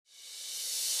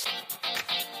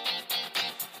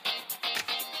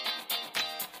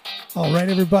All right,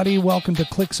 everybody, welcome to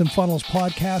Clicks and Funnels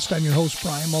Podcast. I'm your host,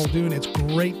 Brian Muldoon. It's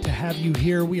great to have you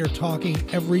here. We are talking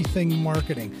everything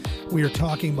marketing. We are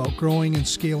talking about growing and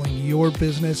scaling your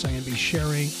business. I'm going to be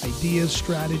sharing ideas,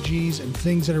 strategies, and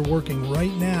things that are working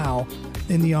right now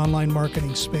in the online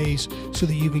marketing space so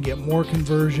that you can get more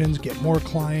conversions, get more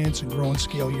clients, and grow and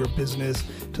scale your business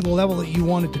to the level that you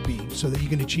want it to be so that you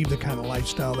can achieve the kind of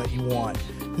lifestyle that you want.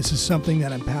 This is something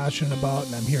that I'm passionate about,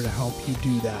 and I'm here to help you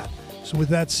do that. So with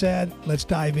that said, let's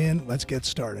dive in. Let's get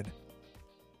started.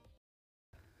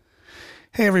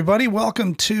 Hey, everybody.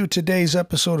 Welcome to today's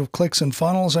episode of Clicks and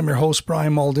Funnels. I'm your host,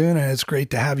 Brian Muldoon, and it's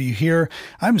great to have you here.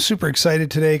 I'm super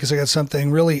excited today because I got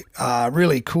something really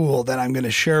cool that I'm going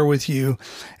to share with you,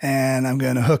 and I'm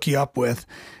going to hook you up with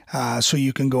so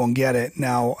you can go and get it.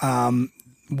 Now,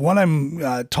 what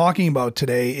I'm talking about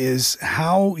today is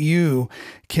how you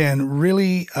can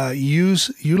really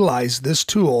utilize this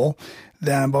tool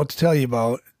that I'm about to tell you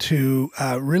about to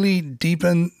really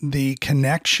deepen the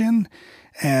connection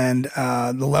and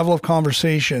the level of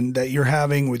conversation that you're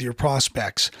having with your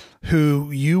prospects who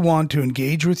you want to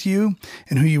engage with you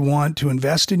and who you want to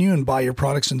invest in you and buy your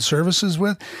products and services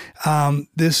with.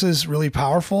 This is really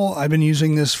powerful. I've been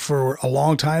using this for a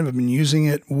long time. I've been using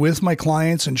it with my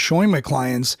clients and showing my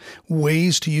clients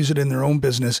ways to use it in their own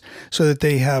business so that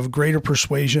they have greater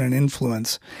persuasion and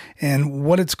influence. And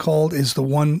what it's called is the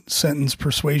One Sentence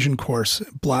Persuasion Course.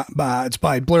 It's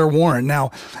by Blair Warren.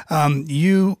 Now,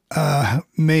 you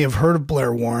may have heard of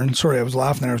Blair Warren. Sorry, I was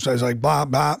laughing there. So I was like, bop,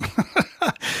 bop.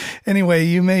 Anyway,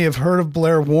 you may have heard of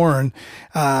Blair Warren.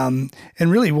 And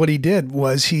really what he did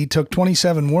was he took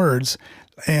 27 words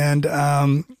and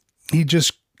he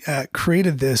just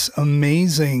created this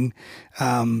amazing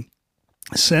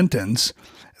sentence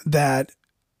that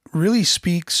really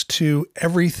speaks to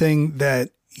everything that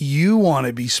you want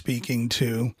to be speaking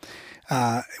to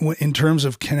in terms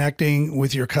of connecting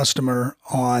with your customer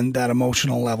on that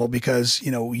emotional level, because,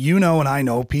 and I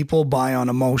know people buy on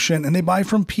emotion, and they buy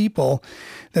from people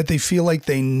that they feel like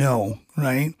they know,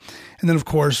 right? And then, of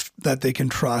course, that they can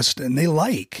trust and they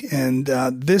like. And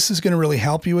this is going to really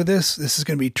help you with this. This is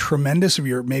going to be tremendous if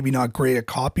you're maybe not great at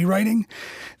copywriting.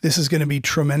 This is going to be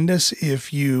tremendous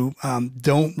if you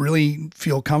don't really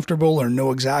feel comfortable or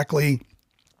know exactly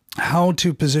how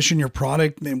to position your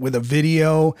product with a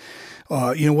video,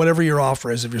 whatever your offer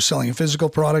is. If you're selling a physical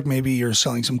product, maybe you're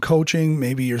selling some coaching,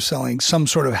 maybe you're selling some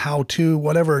sort of how-to,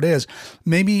 whatever it is,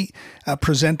 maybe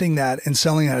presenting that and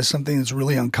selling that as something that's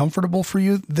really uncomfortable for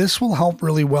you. This will help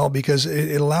really well because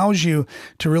it allows you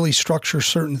to really structure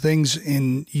certain things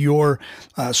in your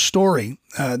story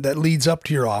that leads up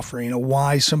to your offer,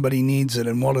 why somebody needs it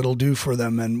and what it'll do for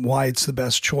them and why it's the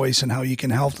best choice and how you can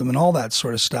help them and all that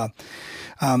sort of stuff.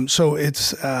 So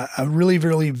it's a really,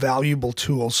 really valuable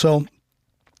tool. So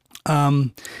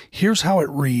here's how it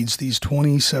reads, these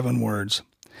 27 words.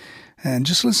 And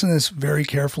just listen to this very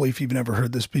carefully if you've never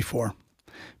heard this before.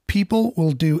 People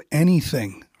will do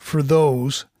anything for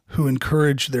those who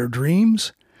encourage their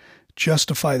dreams,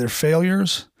 justify their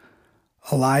failures,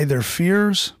 allay their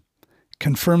fears,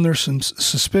 confirm their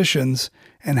suspicions,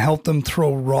 and help them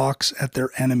throw rocks at their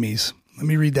enemies. Let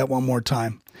me read that one more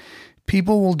time.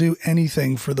 People will do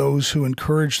anything for those who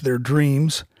encourage their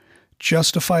dreams,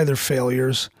 justify their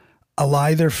failures,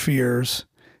 allay their fears,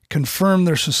 confirm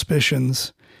their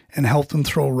suspicions, and help them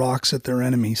throw rocks at their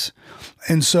enemies.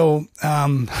 And so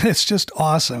it's just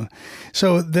awesome.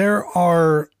 So there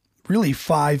are really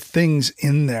 5 things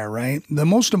in there, right? The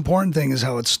most important thing is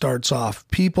how it starts off.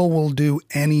 People will do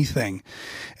anything.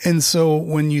 And so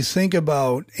when you think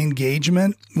about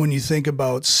engagement, when you think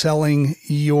about selling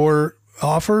your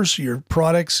offers, your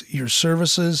products, your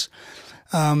services,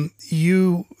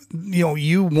 you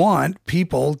want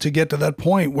people to get to that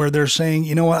point where they're saying,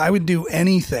 you know what, I would do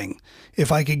anything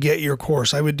if I could get your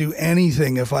course. I would do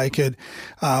anything if I could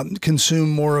consume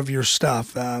more of your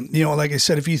stuff. Like I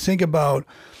said, if you think about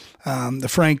the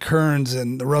Frank Kerns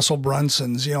and the Russell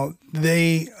Brunsons,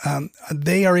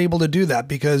 they are able to do that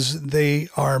because they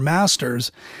are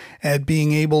masters at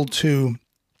being able to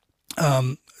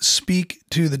speak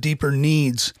to the deeper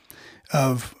needs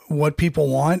of what people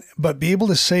want, but be able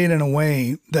to say it in a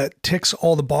way that ticks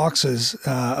all the boxes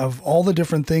of all the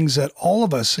different things that all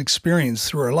of us experience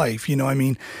through our life.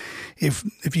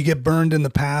 If you get burned in the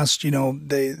past,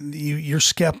 you're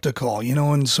skeptical,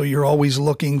 and so you're always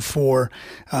looking for,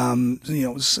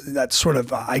 that sort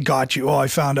of, I got you. Oh, I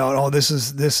found out, oh, this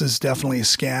is definitely a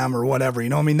scam or whatever,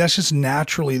 that's just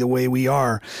naturally the way we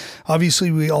are.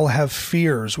 Obviously we all have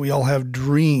fears. We all have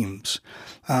dreams.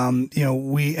 Think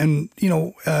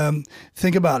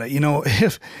about it.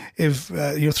 If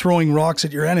you're throwing rocks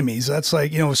at your enemies, that's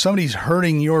like, if somebody's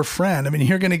hurting your friend, I mean,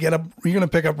 you're going to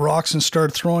pick up rocks and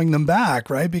start throwing them back,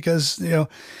 right? Because,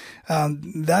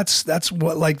 that's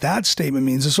what like that statement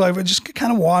means. And so I would just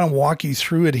kind of want to walk you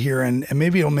through it here, and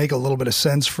maybe it'll make a little bit of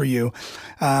sense for you.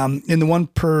 In the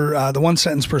one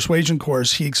sentence persuasion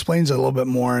course, he explains it a little bit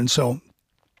more. And so,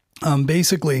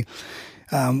 basically,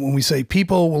 when we say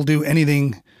people will do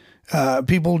anything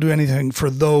for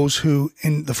those who,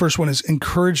 in the first one is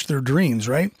encourage their dreams,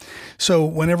 right? So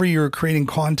whenever you're creating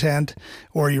content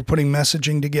or you're putting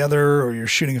messaging together or you're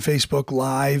shooting a Facebook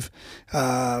Live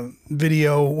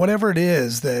video, whatever it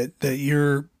is that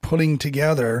you're putting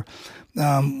together,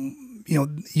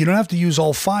 you don't have to use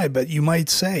all 5, but you might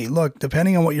say, look,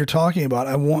 depending on what you're talking about,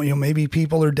 I want, maybe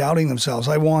people are doubting themselves.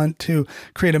 I want to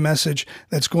create a message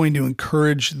that's going to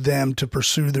encourage them to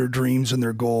pursue their dreams and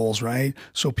their goals, right?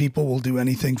 So people will do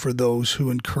anything for those who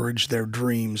encourage their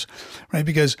dreams, right?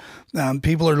 Because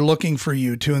people are looking for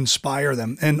you to inspire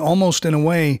them and almost in a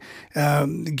way,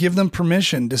 give them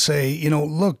permission to say,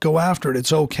 look, go after it.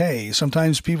 It's okay.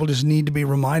 Sometimes people just need to be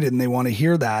reminded and they want to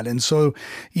hear that. And so,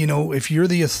 if you're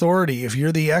the authority, if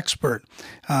you're the expert,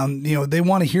 they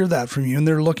want to hear that from you and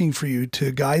they're looking for you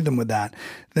to guide them with that.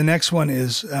 The next one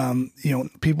is,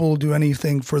 people will do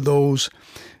anything for those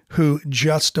who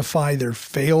justify their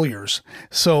failures.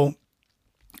 So,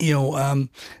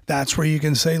 that's where you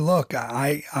can say, look,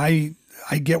 I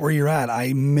get where you're at.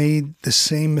 I made the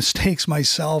same mistakes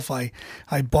myself. I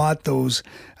bought those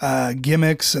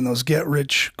gimmicks and those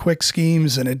get-rich-quick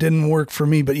schemes, and it didn't work for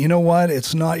me. But you know what?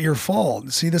 It's not your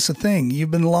fault. See, that's the thing.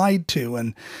 You've been lied to,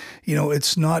 and,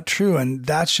 it's not true. And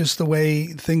that's just the way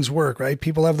things work, right?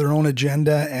 People have their own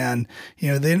agenda, and,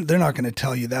 they're not going to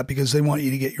tell you that because they want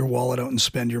you to get your wallet out and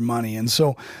spend your money. And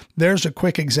so there's a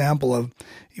quick example of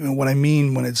what I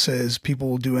mean when it says people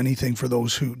will do anything for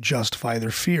those who justify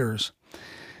their fears.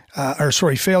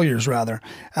 Failures rather.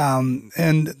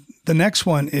 And the next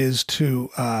one is to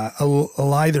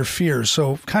allay their fears.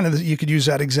 So kind of you could use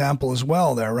that example as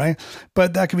well there, right?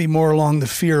 But that could be more along the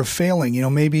fear of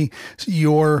failing. Maybe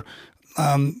your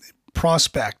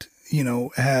prospect,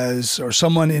 or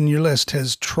someone in your list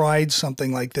has tried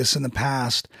something like this in the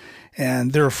past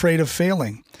and they're afraid of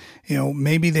failing.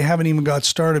 Maybe they haven't even got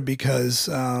started because,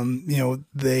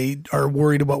 they are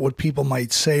worried about what people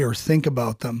might say or think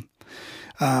about them.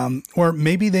 Or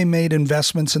maybe they made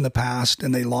investments in the past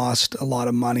and they lost a lot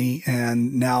of money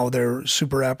and now they're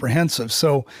super apprehensive.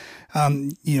 So,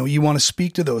 you want to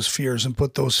speak to those fears and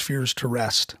put those fears to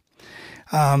rest.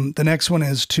 The next one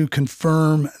is to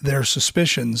confirm their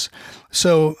suspicions.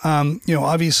 So,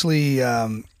 obviously,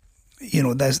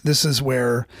 this is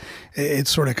where it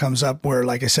sort of comes up where,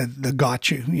 like I said, the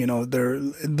got you,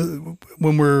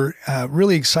 when we're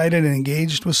really excited and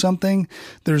engaged with something,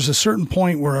 there's a certain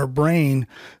point where our brain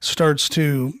starts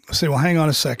to say, well, hang on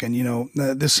a second,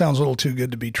 this sounds a little too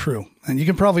good to be true. And you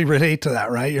can probably relate to that,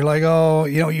 right? You're like, oh,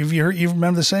 you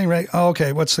remember the saying, right? Oh,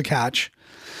 okay. What's the catch?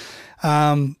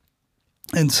 And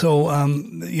so,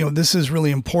 this is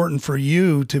really important for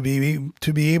you to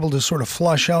be able to sort of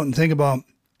flush out and think about,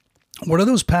 what are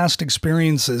those past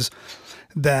experiences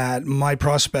that my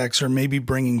prospects are maybe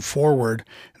bringing forward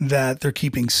that they're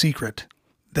keeping secret?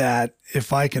 That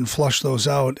if I can flush those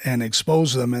out and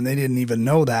expose them and they didn't even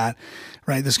know that,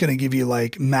 right, that's going to give you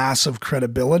like massive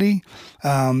credibility.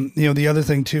 The other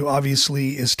thing too,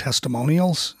 obviously, is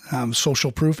testimonials,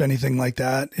 social proof, anything like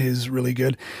that is really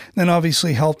good. And then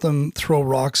obviously help them throw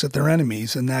rocks at their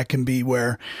enemies. And that can be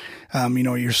where,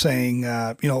 you're saying,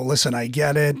 listen, I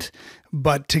get it.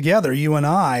 But together, you and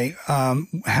I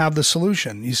have the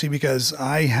solution, you see, because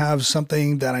I have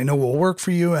something that I know will work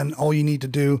for you. And all you need to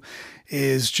do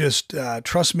is just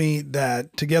trust me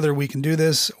that together we can do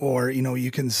this. Or, you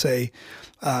can say,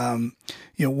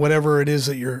 whatever it is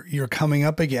that you're coming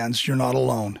up against, you're not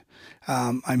alone.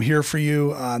 I'm here for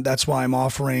you. That's why I'm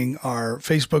offering our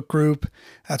Facebook group.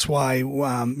 That's why,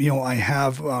 I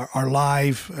have our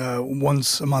live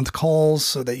once a month calls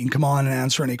so that you can come on and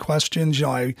answer any questions.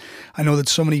 I know that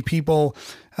so many people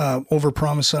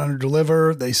overpromise and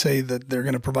underdeliver. They say that they're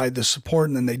going to provide this support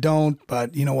and then they don't.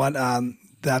 But you know what?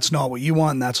 That's not what you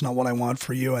want, and that's not what I want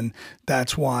for you. And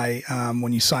that's why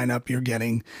when you sign up, you're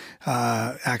getting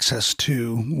access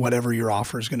to whatever your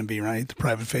offer is going to be, right? The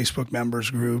private Facebook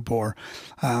members group or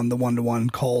the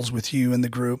one-to-one calls with you in the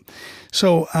group.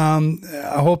 So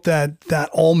I hope that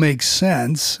all makes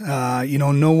sense.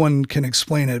 No one can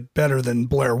explain it better than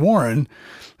Blair Warren,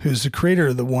 who's the creator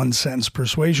of the One Sentence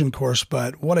Persuasion course.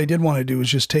 But what I did want to do is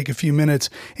just take a few minutes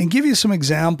and give you some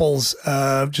examples,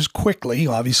 just quickly,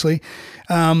 obviously,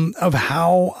 of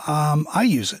how I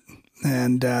use it.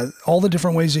 And all the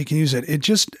different ways that you can use it. It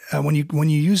just when you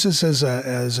use this as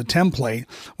a template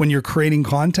when you're creating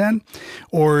content,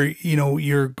 or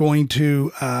you're going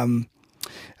to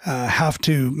have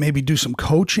to maybe do some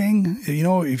coaching.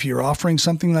 If you're offering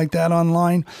something like that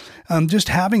online, just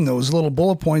having those little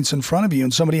bullet points in front of you,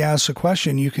 and somebody asks a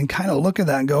question, you can kind of look at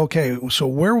that and go, okay, so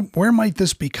where might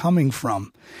this be coming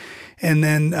from? And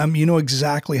then you know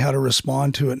exactly how to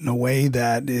respond to it in a way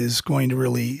that is going to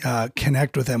really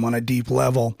connect with them on a deep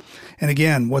level. And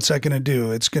again, what's that going to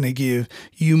do? It's going to give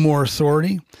you more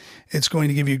authority. It's going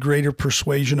to give you greater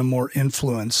persuasion and more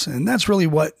influence. And that's really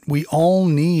what we all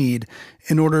need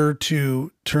in order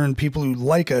to turn people who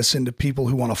like us into people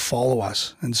who want to follow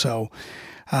us. And so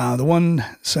the one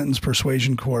sentence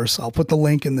persuasion course, I'll put the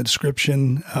link in the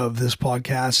description of this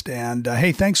podcast. And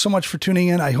hey, thanks so much for tuning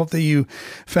in. I hope that you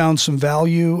found some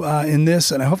value in this,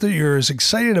 and I hope that you're as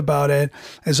excited about it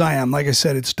as I am. Like I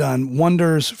said, it's done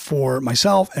wonders for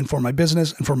myself and for my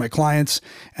business and for my clients,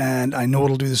 and I know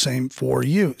it'll do the same for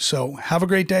you. So have a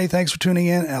great day. Thanks for tuning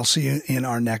in, and I'll see you in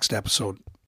our next episode.